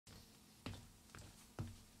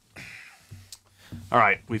All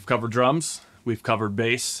right, we've covered drums, we've covered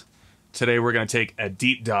bass. Today we're going to take a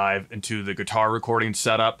deep dive into the guitar recording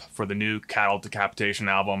setup for the new Cattle Decapitation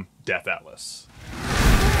album, Death Atlas.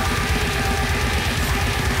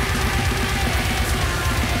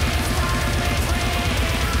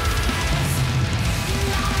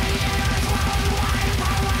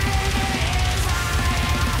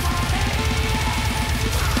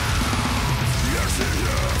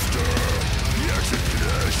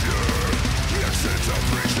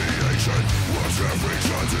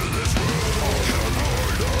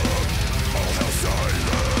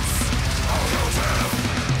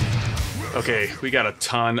 Okay, we got a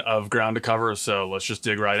ton of ground to cover, so let's just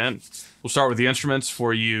dig right in. We'll start with the instruments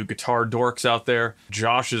for you guitar dorks out there.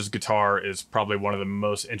 Josh's guitar is probably one of the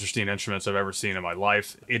most interesting instruments I've ever seen in my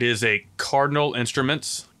life. It is a Cardinal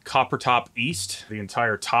Instruments Copper Top East. The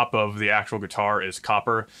entire top of the actual guitar is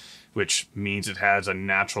copper, which means it has a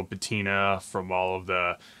natural patina from all of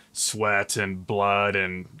the sweat and blood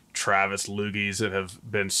and Travis loogies that have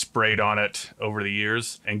been sprayed on it over the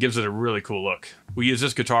years, and gives it a really cool look. We used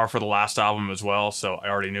this guitar for the last album as well, so I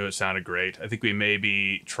already knew it sounded great. I think we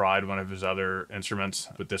maybe tried one of his other instruments,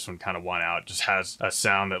 but this one kind of won out. It just has a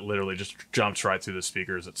sound that literally just jumps right through the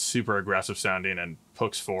speakers. It's super aggressive sounding and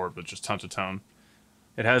pokes forward with just tons of tone.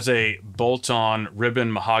 It has a bolt-on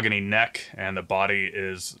ribbon mahogany neck, and the body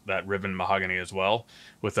is that ribbon mahogany as well,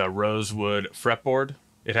 with a rosewood fretboard.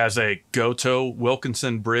 It has a Goto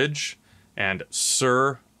Wilkinson bridge and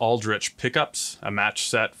Sir Aldrich pickups, a match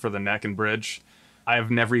set for the neck and bridge.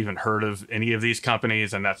 I've never even heard of any of these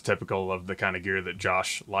companies, and that's typical of the kind of gear that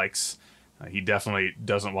Josh likes. He definitely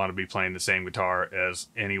doesn't want to be playing the same guitar as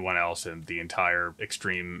anyone else in the entire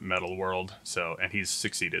extreme metal world, and he's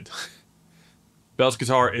succeeded. Bell's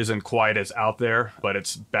guitar isn't quite as out there, but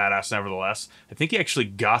it's badass nevertheless. I think he actually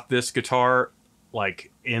got this guitar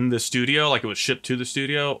like in the studio, like it was shipped to the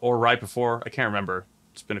studio, or right before. I can't remember.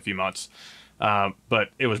 It's been a few months. But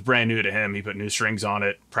it was brand new to him. He put new strings on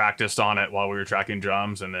it, practiced on it while we were tracking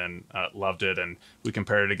drums, and then loved it. And we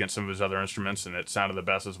compared it against some of his other instruments, and it sounded the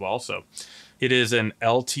best as well. So it is an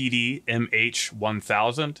LTD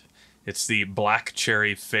MH1000. It's the black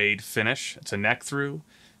cherry fade finish. It's a neck through,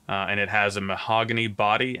 and it has a mahogany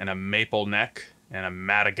body and a maple neck and a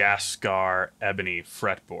Madagascar ebony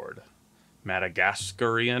fretboard.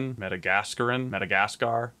 Madagascar,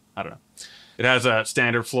 I don't know. It has a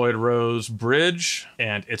standard Floyd Rose bridge,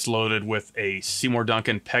 and it's loaded with a Seymour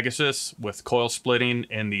Duncan Pegasus with coil splitting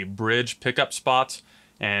in the bridge pickup spot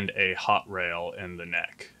and a hot rail in the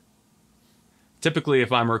neck. Typically,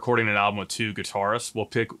 if I'm recording an album with two guitarists, we'll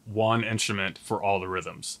pick one instrument for all the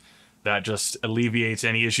rhythms. That just alleviates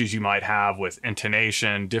any issues you might have with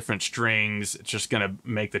intonation, different strings. It's just going to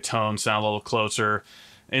make the tone sound a little closer.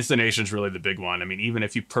 Intonation is really the big one. I mean, even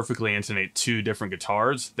if you perfectly intonate two different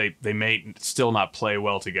guitars, they may still not play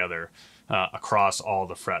well together across all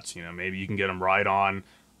the frets. You know, maybe you can get them right on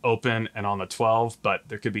open and on the 12, but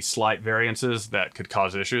there could be slight variances that could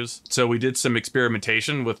cause issues. So we did some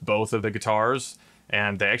experimentation with both of the guitars,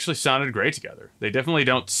 and they actually sounded great together. They definitely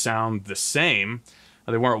don't sound the same.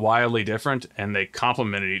 They weren't wildly different, and they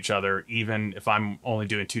complemented each other, even if I'm only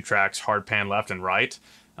doing two tracks, hard pan left and right.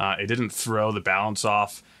 It didn't throw the balance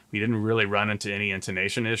off. We didn't really run into any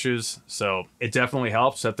intonation issues. So it definitely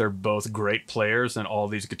helps that they're both great players and all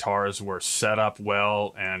these guitars were set up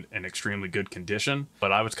well and in extremely good condition.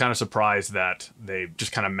 But I was kind of surprised that they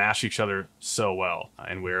just kind of mash each other so well,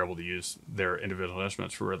 and we were able to use their individual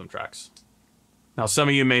instruments for rhythm tracks. Now, some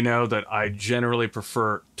of you may know that I generally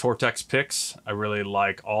prefer Tortex picks. I really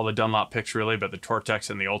like all the Dunlop picks really, but the Tortex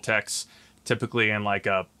and the Ultex, typically in like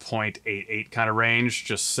a 0.88 kind of range,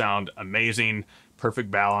 just sound amazing. Perfect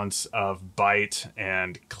balance of bite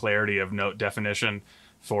and clarity of note definition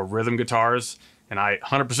for rhythm guitars. And I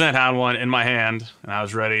 100% had one in my hand, and I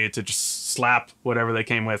was ready to just slap whatever they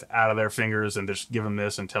came with out of their fingers and just give them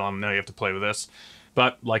this and tell them, no, you have to play with this.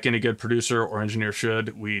 But like any good producer or engineer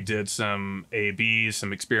should, we did some A/Bs,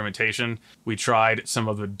 some experimentation. We tried some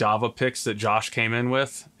of the Dava picks that Josh came in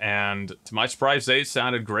with, and to my surprise, they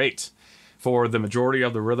sounded great. For the majority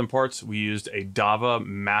of the rhythm parts, we used a Dava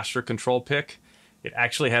Master Control pick. It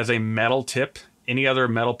actually has a metal tip. Any other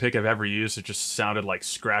metal pick I've ever used, it just sounded like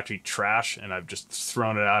scratchy trash, and I've just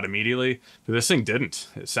thrown it out immediately. But this thing didn't.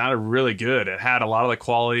 It sounded really good. It had a lot of the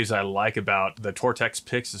qualities I like about the Tortex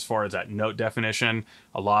picks as far as that note definition,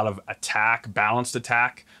 a lot of attack, balanced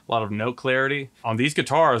attack, a lot of note clarity. On these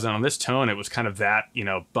guitars and on this tone, it was kind of that,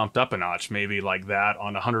 bumped up a notch, maybe like that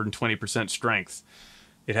on 120% strength.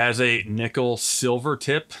 It has a nickel silver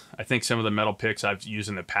tip. I think some of the metal picks I've used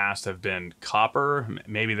in the past have been copper.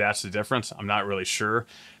 Maybe that's the difference. I'm not really sure.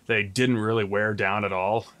 They didn't really wear down at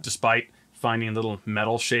all, despite finding little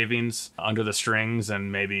metal shavings under the strings and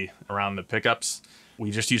maybe around the pickups.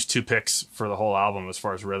 We just used 2 picks for the whole album as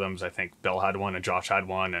far as rhythms. I think Bill had one and Josh had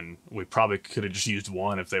one, and we probably could have just used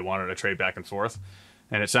one if they wanted to trade back and forth.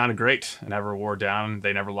 And it sounded great. It never wore down.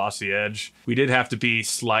 They never lost the edge. We did have to be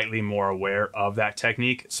slightly more aware of that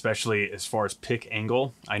technique, especially as far as pick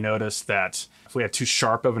angle. I noticed that if we had too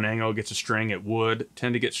sharp of an angle against a string, it would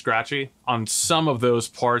tend to get scratchy. On some of those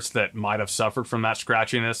parts that might have suffered from that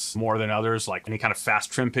scratchiness more than others, like any kind of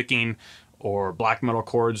fast trim picking or black metal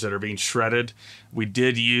chords that are being shredded, we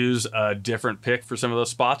did use a different pick for some of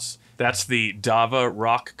those spots. That's the Dava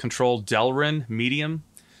Rock Control Delrin Medium.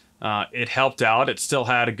 It helped out. It still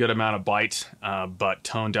had a good amount of bite, but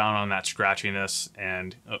toned down on that scratchiness,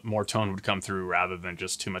 and more tone would come through rather than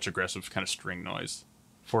just too much aggressive kind of string noise.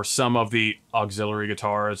 For some of the auxiliary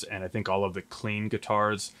guitars, and I think all of the clean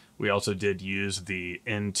guitars, we also did use the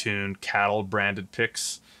In-Tune Cattle branded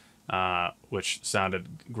picks, which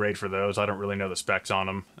sounded great for those. I don't really know the specs on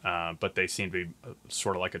them, but they seem to be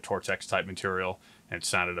sort of like a Tortex type material, and it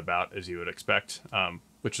sounded about as you would expect,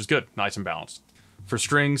 which is good, nice and balanced. For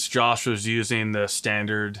strings, Josh was using the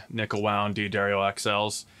standard nickel wound D'Addario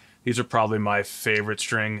XLs. These are probably my favorite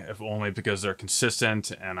string, if only because they're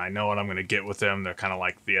consistent and I know what I'm going to get with them. They're kind of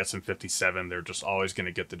like the SM57. They're just always going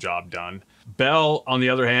to get the job done. Bell, on the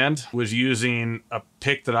other hand, was using a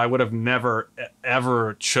pick that I would have never,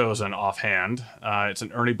 ever chosen offhand. It's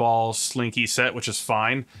an Ernie Ball Slinky set, which is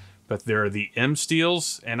fine, but they're the M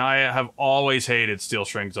steels, and I have always hated steel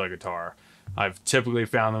strings on guitar. I've typically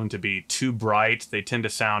found them to be too bright. They tend to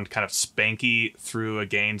sound kind of spanky through a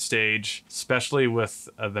gain stage, especially with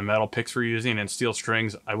the metal picks we're using and steel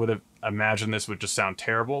strings. I would have imagined this would just sound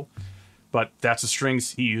terrible, but that's the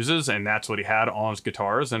strings he uses and that's what he had on his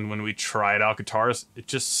guitars. And when we tried out guitars, it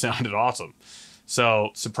just sounded awesome. So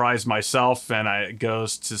surprised myself, and it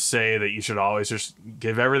goes to say that you should always just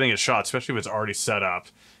give everything a shot, especially if it's already set up.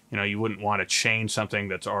 You know, you wouldn't want to change something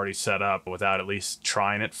that's already set up without at least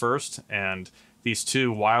trying it first. And these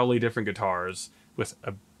 2 wildly different guitars with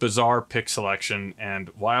a bizarre pick selection and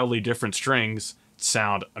wildly different strings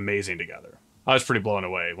sound amazing together. I was pretty blown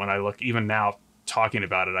away. When I look, even now talking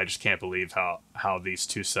about it, I just can't believe how these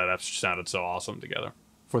 2 setups sounded so awesome together.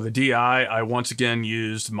 For the DI, I once again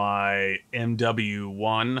used my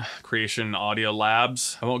MW1 Creation Audio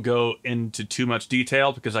Labs. I won't go into too much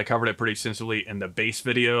detail because I covered it pretty extensively in the bass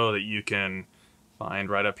video that you can find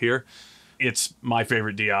right up here. It's my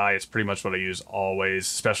favorite DI. It's pretty much what I use always,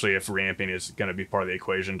 especially if reamping is going to be part of the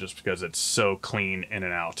equation, just because it's so clean in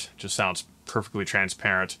and out. It just sounds perfectly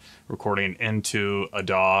transparent, recording into a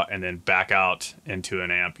DAW and then back out into an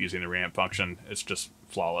amp using the reamp function. It's just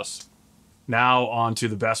flawless. Now on to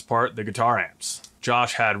the best part, the guitar amps.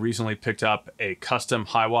 Josh had recently picked up a custom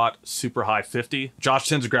Hiwatt Super High 50. Josh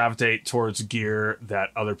tends to gravitate towards gear that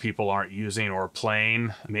other people aren't using or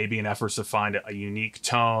playing, maybe in efforts to find a unique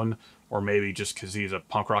tone, or maybe just because he's a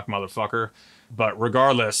punk rock motherfucker. But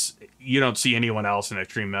regardless, you don't see anyone else in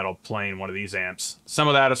extreme metal playing one of these amps. Some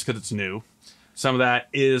of that is because it's new. Some of that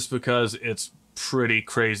is because it's pretty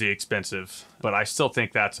crazy expensive, but I still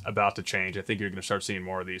think that's about to change. I think you're going to start seeing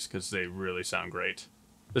more of these because they really sound great.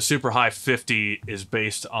 The Super High 50 is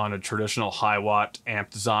based on a traditional Hiwatt amp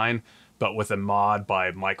design, but with a mod by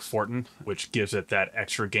Mike Fortin, which gives it that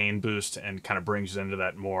extra gain boost and kind of brings it into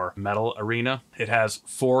that more metal arena. It has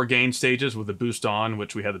 4 gain stages with the boost on,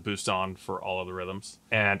 which we had the boost on for all of the rhythms,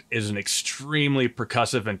 and is an extremely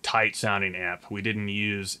percussive and tight sounding amp. We didn't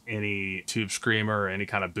use any tube screamer or any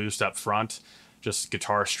kind of boost up front, just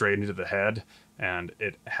guitar straight into the head, and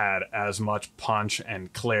it had as much punch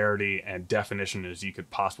and clarity and definition as you could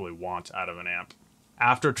possibly want out of an amp.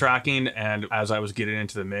 After tracking and as I was getting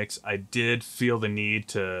into the mix, I did feel the need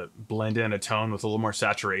to blend in a tone with a little more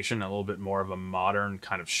saturation, a little bit more of a modern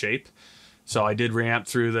kind of shape. So I did reamp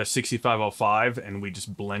through the 6505 and we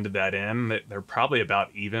just blended that in. They're probably about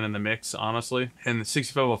even in the mix, honestly. And the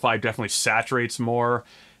 6505 definitely saturates more,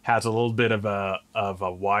 has a little bit of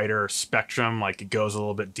a wider spectrum, like it goes a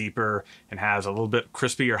little bit deeper and has a little bit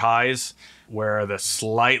crispier highs, where the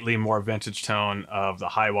slightly more vintage tone of the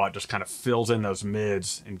Hiwatt just kind of fills in those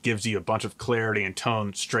mids and gives you a bunch of clarity and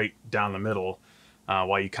tone straight down the middle,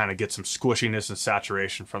 while you kind of get some squishiness and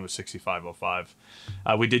saturation from the 6505.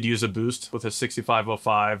 We did use a boost with the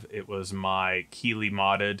 6505. It was my Keeley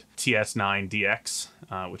modded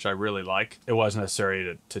TS9DX, which I really like. It was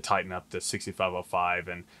necessary to tighten up the 6505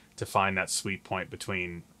 and to find that sweet point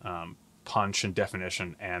between punch and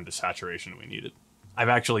definition and the saturation we needed. I've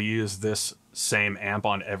actually used this same amp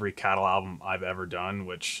on every Cattle album I've ever done,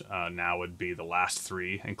 which now would be the last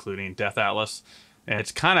 3, including Death Atlas. And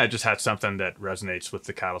it's kind of just had something that resonates with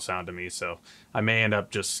the Cattle sound to me, so I may end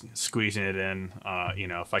up just squeezing it in. You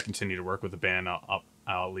know, if I continue to work with the band, I'll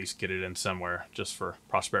at least get it in somewhere just for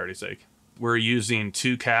prosperity's sake. We're using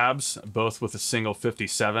 2 cabs, both with a single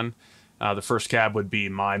 57. The first cab would be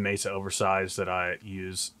my Mesa Oversize that I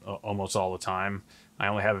use almost all the time. I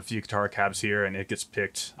only have a few guitar cabs here, and it gets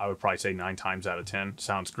picked, I would probably say 9 times out of 10.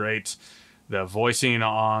 Sounds great. The voicing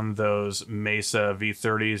on those Mesa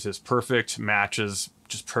V30s is perfect, matches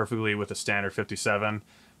just perfectly with the standard 57,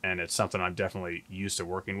 and it's something I'm definitely used to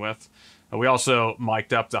working with. We also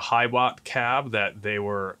mic'd up the high watt cab that they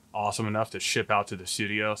were awesome enough to ship out to the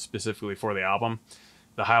studio specifically for the album.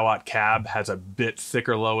 The high watt cab has a bit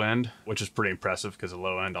thicker low end, which is pretty impressive because the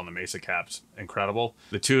low end on the Mesa cab's incredible.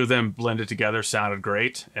 The 2 of them blended together sounded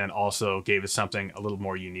great and also gave us something a little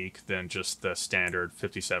more unique than just the standard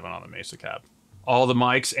 57 on the Mesa cab. All the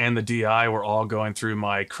mics and the DI were all going through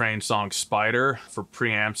my Crane Song Spider for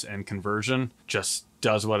preamps and conversion. Just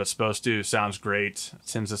does what it's supposed to, sounds great, it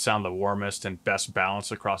tends to sound the warmest and best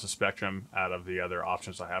balanced across the spectrum out of the other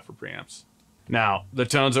options I have for preamps. Now, the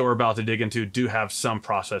tones that we're about to dig into do have some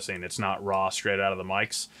processing. It's not raw straight out of the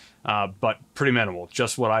mics, but pretty minimal.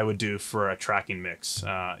 Just what I would do for a tracking mix,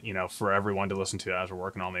 you know, for everyone to listen to as we're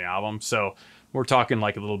working on the album. So we're talking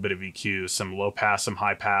like a little bit of EQ, some low pass, some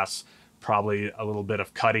high pass, probably a little bit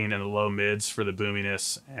of cutting in the low mids for the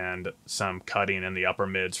boominess, and some cutting in the upper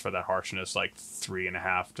mids for that harshness, like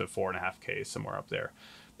 3.5 to 4.5K, somewhere up there.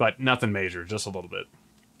 But nothing major, just a little bit.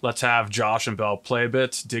 Let's have Josh and Bell play a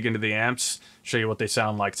bit, dig into the amps, show you what they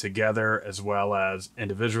sound like together as well as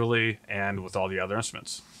individually and with all the other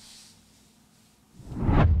instruments.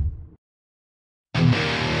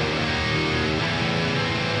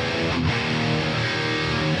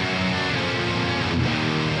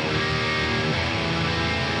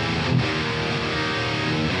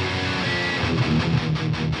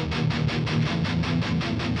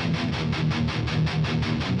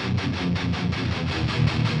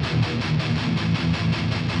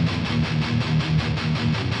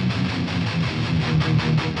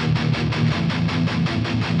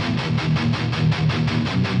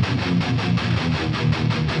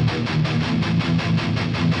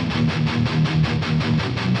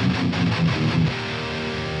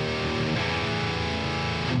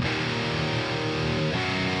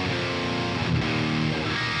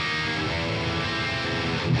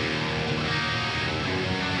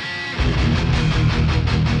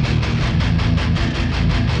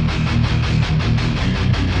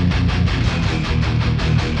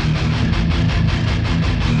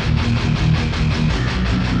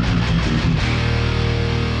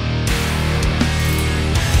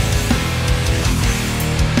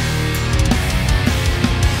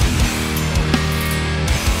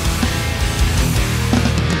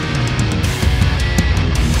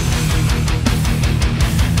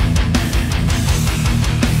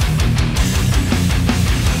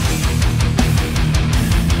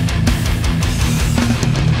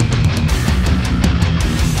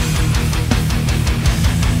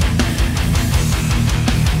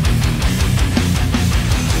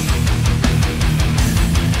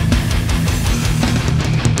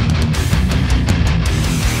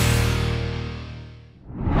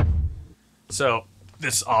 So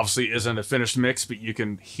this obviously isn't a finished mix, but you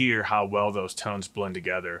can hear how well those tones blend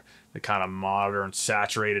together. The kind of modern,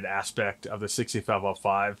 saturated aspect of the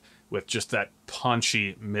 6505 with just that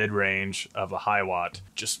punchy mid-range of a high watt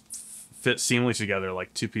just fit seamlessly together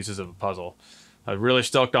like 2 pieces of a puzzle. I'm really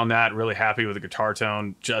stoked on that, really happy with the guitar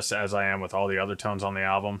tone, just as I am with all the other tones on the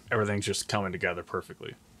album. Everything's just coming together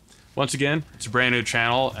perfectly. Once again, it's a brand new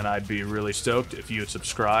channel, and I'd be really stoked if you would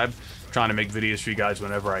subscribe. I'm trying to make videos for you guys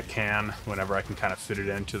whenever I can kind of fit it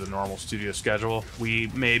into the normal studio schedule. We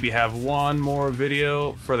maybe have one more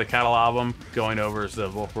video for the Cattle album going over the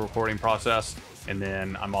vocal recording process, and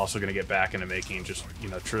then I'm also going to get back into making just, you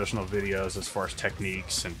know, traditional videos as far as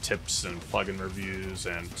techniques and tips and plugin reviews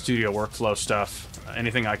and studio workflow stuff.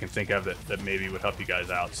 Anything I can think of that maybe would help you guys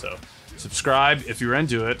out. So subscribe if you're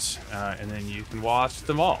into it, and then you can watch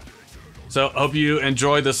them all. So hope you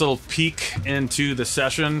enjoyed this little peek into the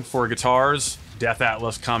session for guitars. Death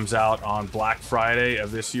Atlas comes out on Black Friday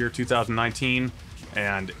of this year, 2019,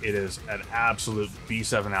 and it is an absolute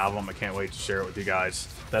B7 album. I can't wait to share it with you guys.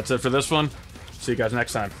 That's it for this one. See you guys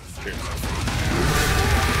next time. Cheers.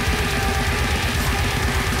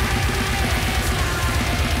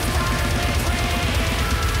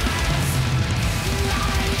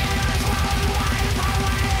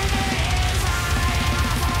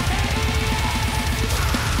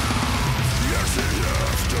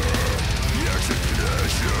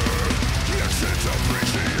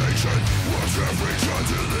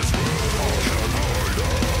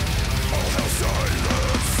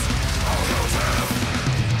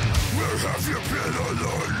 Get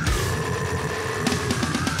alive.